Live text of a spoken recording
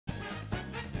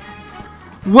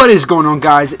What is going on,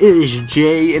 guys? It is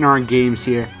Jay in our games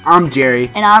here. I'm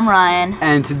Jerry. And I'm Ryan.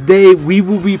 And today we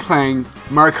will be playing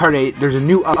Mario Kart 8. There's a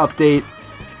new update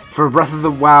for Breath of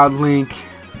the Wild Link.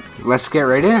 Let's get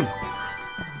right in.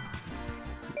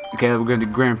 Okay, we're going to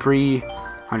do Grand Prix,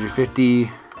 150.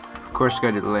 Of course,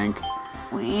 go to the Link.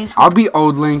 I'll be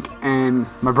old Link, and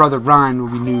my brother Ryan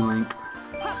will be new Link.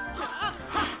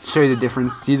 Show you the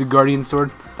difference. See the Guardian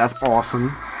Sword? That's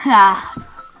awesome. Yeah.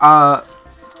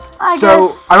 I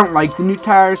don't like the new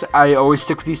tires. I always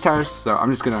stick with these tires, so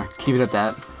I'm just gonna keep it at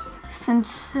that.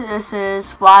 Since this is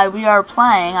why we are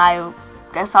playing, I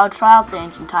guess I'll try out the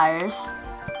ancient tires.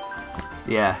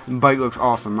 Yeah, the bike looks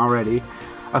awesome already.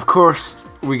 Of course,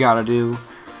 we gotta do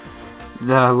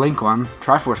the Link one,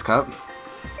 Triforce Cup.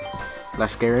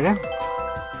 Let's get right in.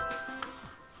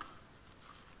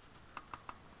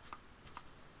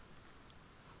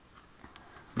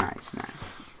 Nice.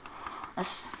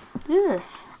 Let's do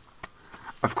this.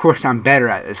 Of course, I'm better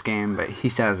at this game, but he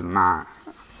says I'm not.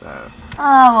 So.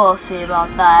 We'll see about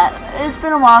that. It's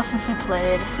been a while since we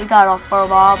played. We got off for a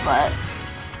while, but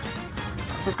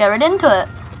let's just get right into it.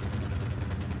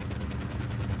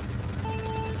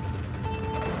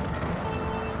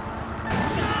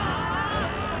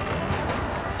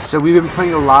 So we've been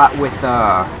playing a lot with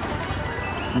the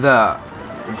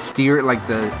steer, like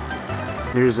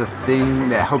there's a thing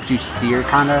that helps you steer,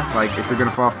 kinda, like if you're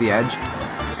gonna fall off the edge.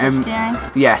 Assist steering?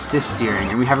 Yeah, assist steering,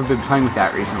 and we haven't been playing with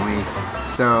that recently,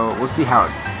 so we'll see how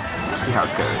it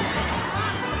goes.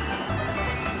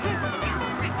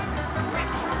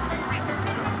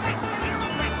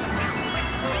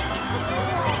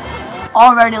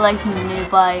 Already liking the new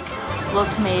bike.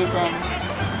 Looks amazing.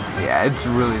 Yeah, it's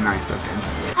really nice looking.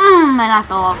 And I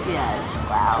fell off the edge.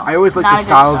 Wow. I always like the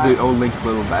style of the old Link a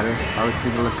little better. I always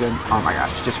think it looked good. Oh my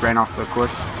gosh, just ran off the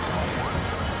course.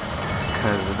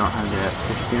 Because I don't have the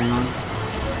assist steering on.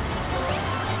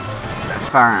 That's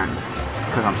fine,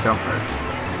 because I'm still first.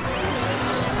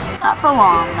 Not for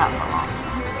long, not for long.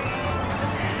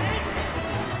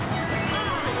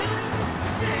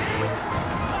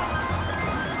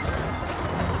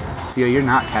 Yo, you're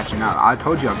not catching up. I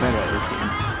told you I'm better at this game.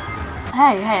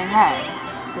 Hey.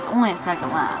 It's only a second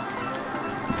lap.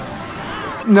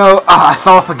 No, I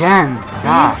fell off again. See?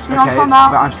 Gosh, See what I'm okay, talking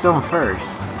about? but I'm still in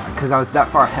first, because I was that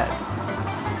far ahead.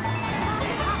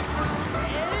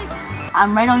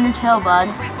 I'm right on your tail, bud.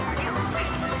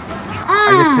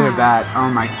 I just hit a bat. Oh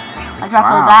my. I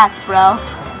dropped the bats, bro.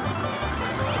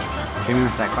 Came in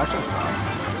with that clutch I saw.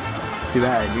 Too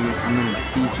bad, dude. I'm gonna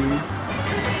defeat you.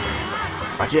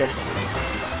 Watch this.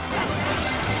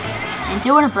 Ain't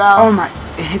doing it, bro. Oh my.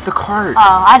 It hit the cart.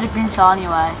 Oh, I had a green shell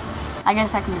anyway. I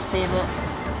guess I can just save it.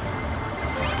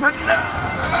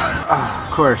 Oh,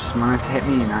 of course. Mine has to hit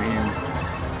me, not you.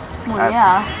 Well, That's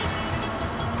yeah. Nice.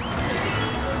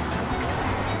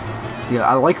 Yeah,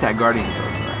 I like that Guardian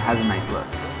Sword. It has a nice look.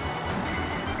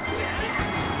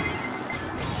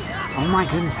 Oh my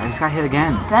goodness, I just got hit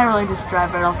again. Did I really just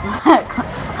drive right off the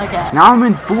Okay. Now I'm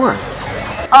in fourth.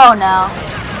 Oh no.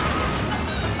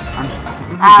 Oh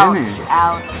my Ouch. goodness.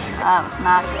 Ouch. That was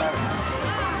not good.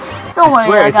 Don't worry, I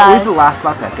swear, it's guys. always the last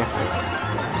lap that gets us.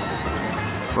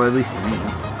 Well, at least me.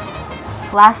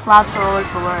 Last laps are always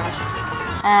the worst.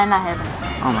 And I hit him.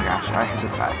 Oh my gosh, I hit the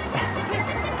side.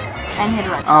 And hit a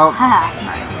red. Oh,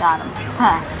 nice. Got him.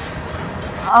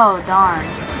 Oh, darn.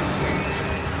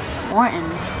 Morton.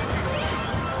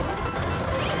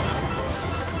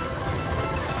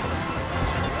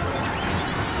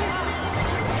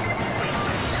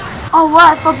 Oh, what?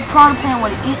 I thought the piranha plant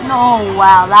would have eaten. Oh,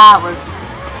 wow. That was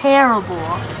terrible.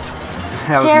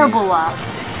 That was terrible me. luck.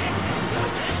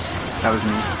 That was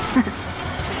me.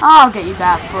 I'll get you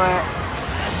back for it.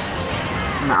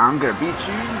 Nah, I'm gonna beat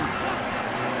you.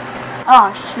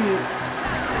 Oh, shoot.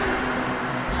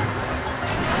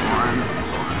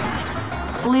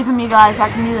 Believe in me, guys. I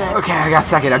can do this. Okay, I got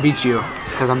second. I beat you.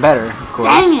 Because I'm better, of course.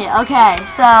 Dang it. Okay,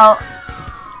 so...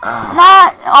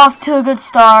 not off to a good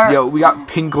start. Yo, we got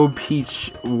Pink Gold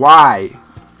Peach. Why?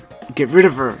 Get rid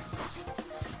of her.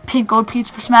 Pink Gold Peach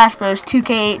for Smash Bros.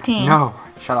 2K18. No,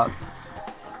 shut up.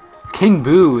 King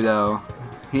Boo, though.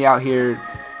 He out here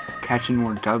catching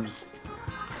more dubs.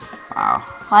 Wow.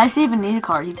 Why does he even need a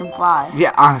card? He can fly.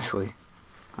 Yeah, honestly.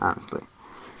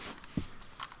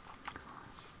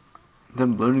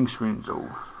 Them loading screens, though.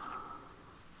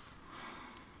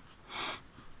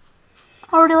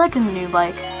 Already liking the new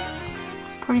bike.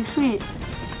 Pretty sweet.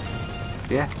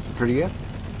 Yeah, pretty good.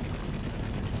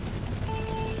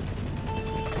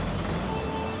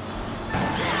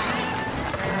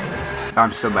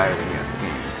 I'm so bad at the game.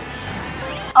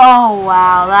 Oh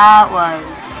wow, that was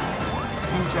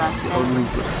interesting. Only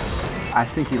this. I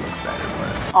think he looks better,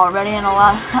 but... Already in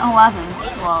 11.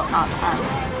 Well, not 10.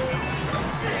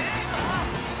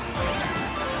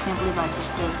 Can't believe I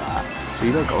just did that. So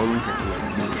you like old Link or you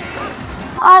like new Link better?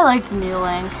 I like the new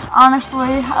Link.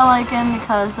 Honestly, I like him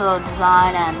because of the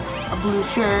design and a blue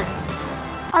shirt.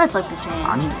 I just like the change.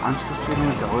 I'm still sitting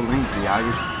with the old Link, dude. I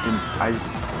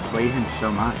just played him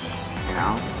so much, you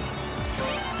know?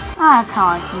 I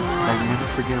kinda like the new Link. I never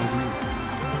forget old Link.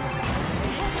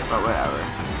 But whatever.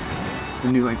 The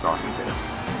new Link's awesome too.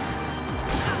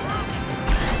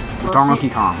 We'll Donkey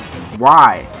see. Kong.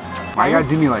 Why? Why you gotta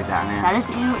do me like that, man? Did I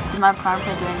just eat my prime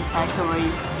plate during the character where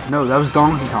you... No, that was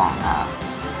Donkey Kong.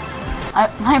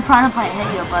 My prime plate hit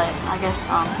you, but I guess,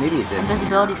 Maybe it did.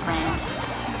 invisibility frames.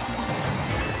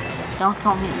 Don't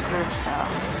call me in first, so...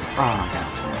 Oh my god.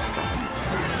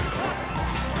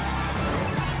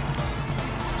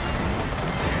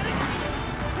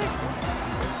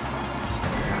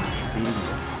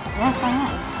 Yes, I am.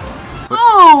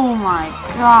 Oh my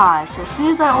gosh. As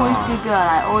soon as I always do good,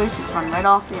 I always just run right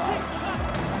off the edge.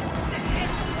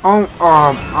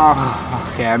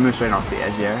 Okay, I moved right off the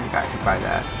edge there. Got hit by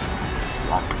that.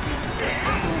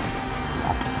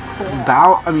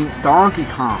 Donkey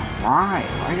Kong. Why?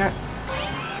 Why got...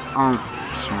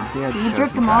 just run off the edge. You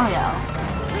jerked the Mario.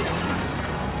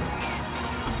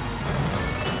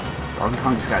 Donkey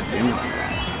Kong just got doomed like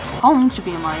that. Home should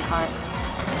be a Mario Kart.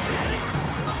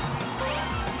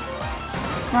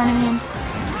 You know what I mean?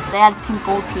 They had pink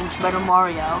gold teams, better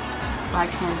Mario. Why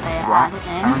can't they add it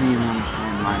in? I don't even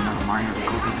understand why not Mario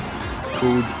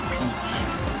Gold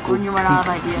Peach. When you run out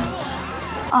of ideas.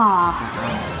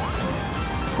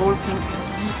 Gold pink.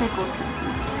 Did you say gold pink?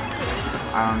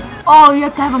 I don't... Oh, you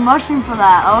have to have a mushroom for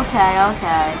that. Okay.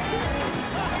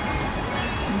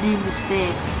 Do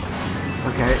mistakes.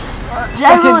 Okay.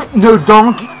 Second... No,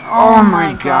 Donkey... Oh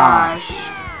my gosh.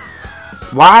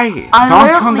 Why?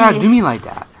 Donkey Kong gotta do me like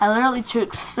that. I literally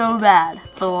choked so bad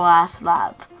for the last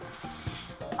lap.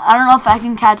 I don't know if I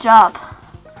can catch up.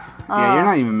 Yeah, you're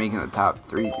not even making the top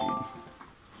 3, dude.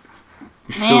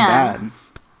 You're so Man. bad.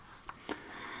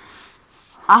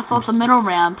 I thought the middle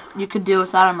ramp you could do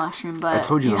without a mushroom, but I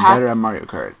told you I'm better at Mario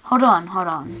Kart. Hold on.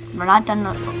 We're not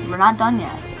done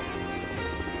yet.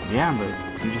 Yeah, but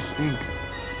you just stink.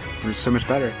 You're so much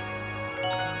better.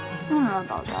 I don't know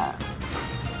about that.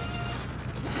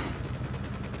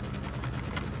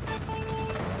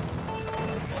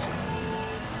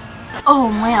 Oh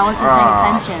man, I wasn't paying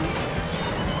attention.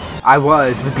 I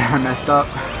was, but then I messed up.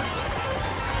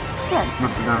 Good.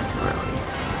 Must have done it too early.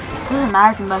 It doesn't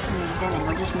matter if you mess up in the beginning,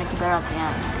 it'll just make you better at the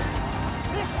end.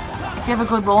 If you have a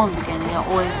good roll in the beginning, it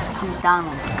always comes down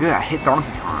on you. Good, I hit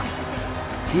Donkey Kong.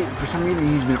 For some reason,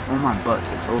 he's been on my butt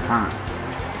this whole time.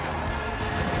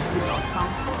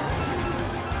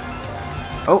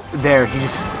 Oh, there, he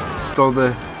just stole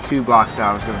the 2 blocks that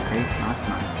I was going to take. Oh, that's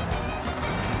nice.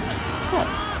 Good.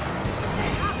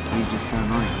 He's just so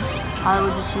annoying. I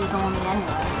would just use the one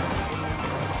anyway.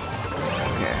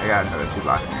 Okay, I got another 2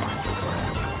 blocks anyway.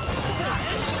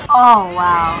 Oh,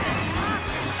 wow.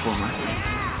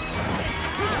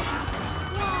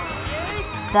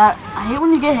 I hate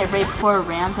when you get hit right before a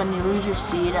ramp and you lose your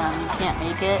speed and you can't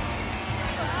make it.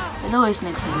 It always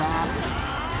makes me mad.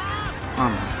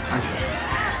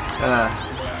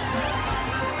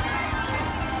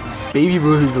 Baby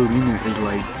Rosalina is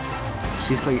like,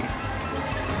 she's like,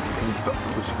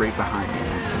 was right behind me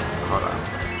and caught up.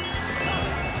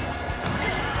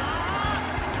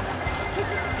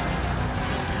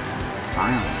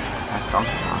 Finally, that's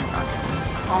Donkey Kong.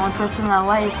 The only person in my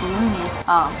way is Looney.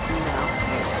 Oh, no.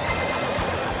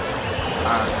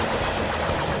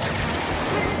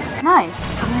 Nice.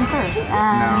 I'm in first. And,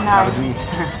 no, that was me.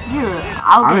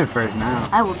 I'm in first now.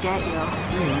 I will get you.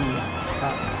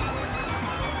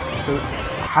 So,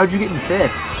 how'd you get in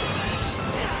 5th?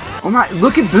 Oh my,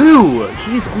 look at Boo!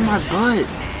 He's on my butt.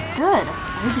 Good. I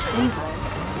hope he stays there.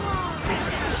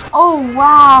 Oh,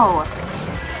 wow.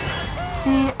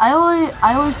 See, I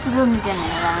always do good in the beginning,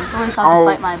 and then it's always time to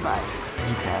bite my butt.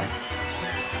 Okay.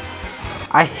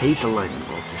 I hate the lightning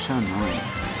bolts. They're so annoying.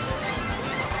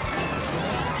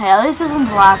 Hey, at least this isn't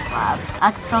the last lap.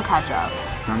 I can still catch up.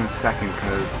 I'm in 2nd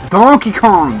because Donkey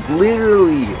Kong,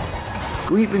 literally,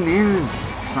 go eat bananas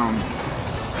or something.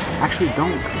 Actually, don't.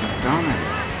 You've done it.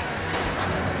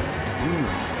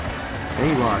 Anyway, there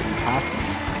you are. You passed me.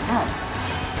 Good.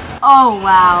 Oh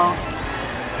wow.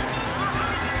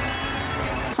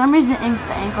 For some reason, the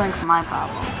anchoring's my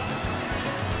problem.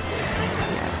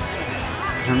 Yeah.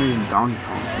 For some reason, Donkey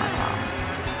Kong's my problem.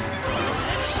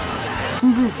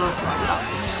 Who's both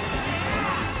right?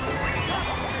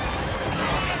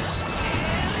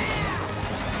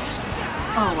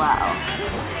 Oh wow.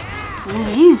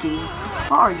 Luigi,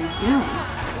 what are you doing?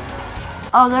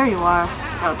 Oh, there you are.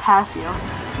 I'll pass you.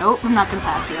 Nope, I'm not gonna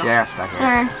pass you. Yeah, second.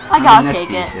 Third. I gotta that's take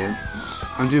decent.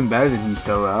 I'm doing better than you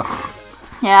still, though.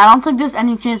 Yeah, I don't think there's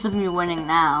any chance of me winning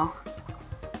now.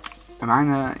 Am I in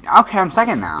the... Okay, I'm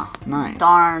second now. Nice.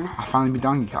 Darn. I finally beat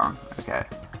Donkey Kong. Okay.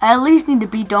 I at least need to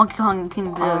beat Donkey Kong and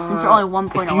King Boo since they're only 1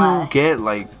 point away. If you get,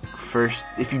 like, first...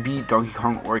 If you beat Donkey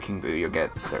Kong or King Boo, you'll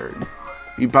get third.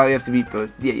 You probably have to beat both.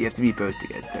 Yeah, you have to beat both to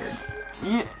get third.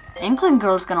 Inkling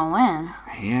Girl's gonna win.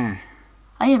 Yeah.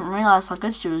 I didn't realize how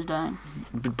good she was doing.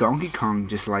 But Donkey Kong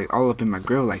just, like, all up in my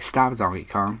grill. Like, stop, Donkey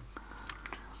Kong.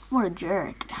 What a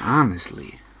jerk.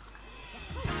 Honestly.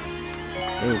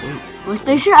 Stay away. Wish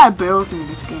they should add barrels into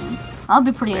this game. That would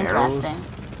be pretty interesting.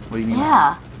 What do you mean?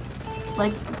 Yeah.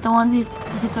 Like the one he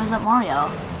throws at Mario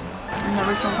in the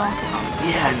original Donkey Kong.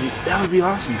 Yeah, dude, that would be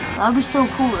awesome. That would be so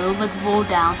cool. It would like roll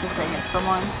down since they hit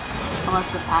someone.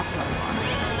 Unless it passes everyone.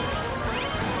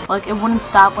 Like it wouldn't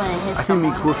stop when it hits I think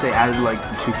someone. it'd be cool if they added like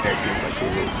the 2 characters like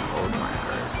they did in old Mario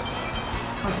Kart.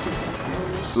 What 2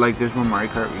 characters? Like there's one Mario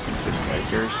Kart where you can switch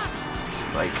characters.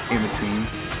 Like in between.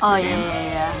 Oh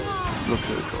yeah. Looks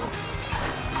really cool.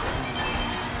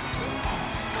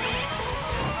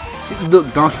 See,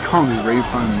 look, Donkey Kong is right in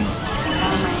front of me.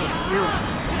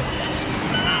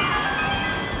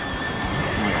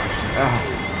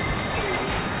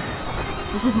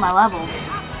 This is my level.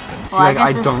 See, like,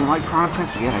 I don't like Piranha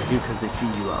Plants, but yeah, I do because they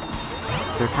speed you up.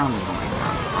 They're kind of annoying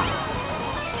now.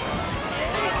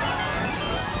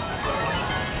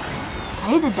 I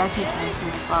hate the deck defense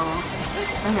in this level. I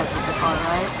think that's what they call it,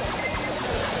 right?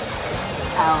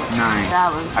 Ouch. Nice. That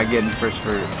was... I get in first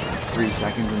for 3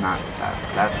 seconds and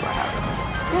that's what happened.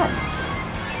 Good.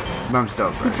 But I'm still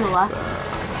first. Teach you a lesson.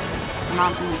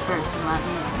 Not being first and not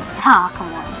me. Ah, come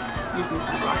on. Just need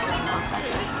some luck in 1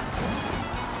 second.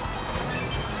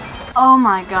 Oh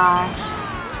my gosh.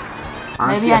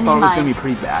 Honestly, Maybe I thought it was my... going to be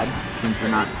pretty bad since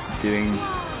they're not doing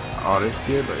auto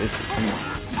steer, but it's, I mean,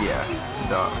 yeah,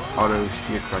 the auto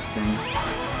steer correct thing.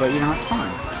 But you know, it's fine.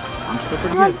 I'm still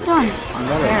pretty good at this game. I'm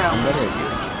better at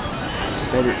you.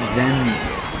 Better than you.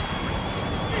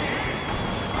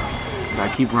 But I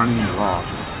keep running into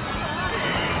walls.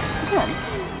 Good.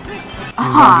 And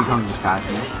Donkey Kong just passed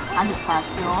me. I just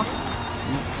passed you all.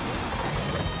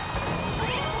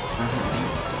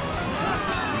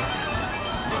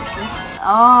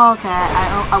 Oh, okay.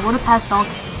 I would have passed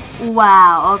Donkey.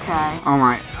 Wow. Okay. Oh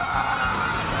my.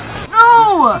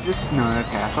 No. Is this no?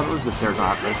 Okay, I thought it was the third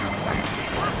lap version of the second.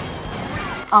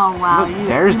 Oh wow. Look,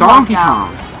 there's Donkey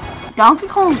Kong. Donkey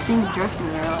Kong was being jerked me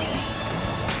earlier.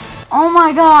 Oh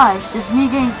my gosh! Just me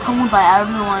getting pummeled by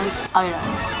everyone's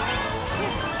items.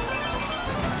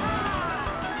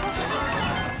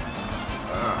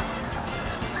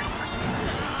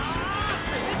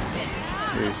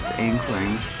 There's the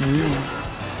Inkling.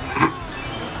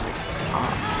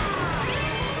 Stop.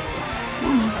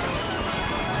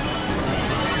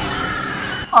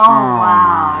 Oh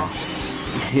wow.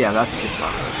 Yeah, that's just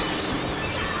not good.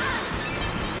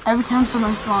 Every time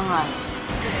something's going right.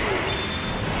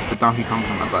 But Donkey Kong's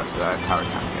on my butt, so that tower's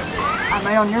kind of good. I'm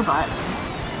right on your butt.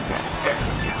 Okay.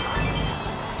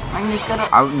 I can just go to...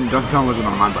 Donkey Kong wasn't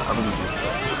on my butt. I wasn't.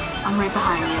 I'm right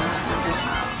behind you. So just...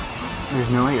 There's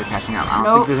no way you're catching up. I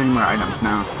don't think there's any more items.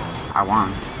 No. I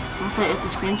won. I'll say it's the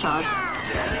screenshots.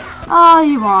 Oh,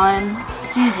 you won.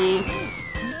 GG.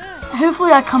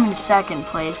 Hopefully I come in second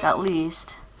place at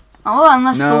least. Oh,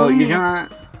 unless no, you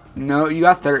got. No, you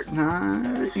got third.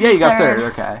 Yeah, you got third.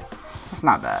 Okay, that's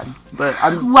not bad. But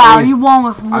I'm. Wow, you won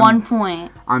with 1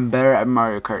 point. I'm better at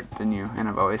Mario Kart than you, and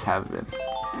I've always have been.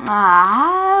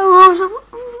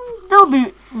 There'll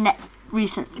be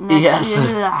recent next yes.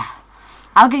 year.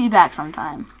 I'll get you back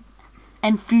sometime.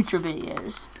 In future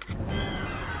videos.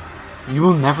 You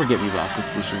will never get me back with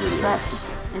future videos.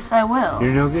 Yes, I will.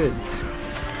 You're no good.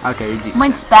 Okay, you're decent.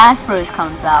 When Smash Bros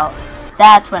comes out,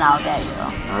 that's when I'll get you.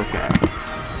 Okay.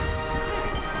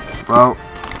 Well,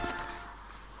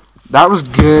 that was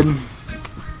good.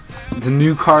 The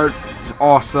new cart is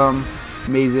awesome.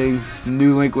 Amazing. The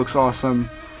new Link looks awesome.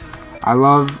 I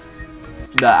love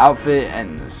the outfit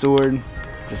and the sword.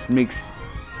 Just makes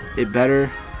it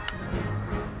better.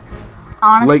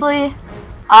 Honestly,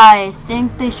 I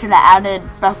think they should have added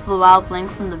Breath of the Wild Link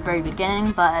from the very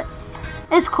beginning, but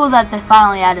it's cool that they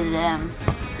finally added it in.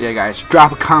 Yeah, guys,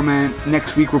 drop a comment.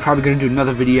 Next week, we're probably going to do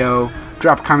another video.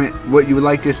 Drop a comment what you would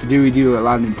like us to do. We do a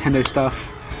lot of Nintendo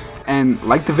stuff. And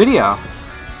like the video.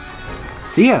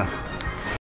 See ya.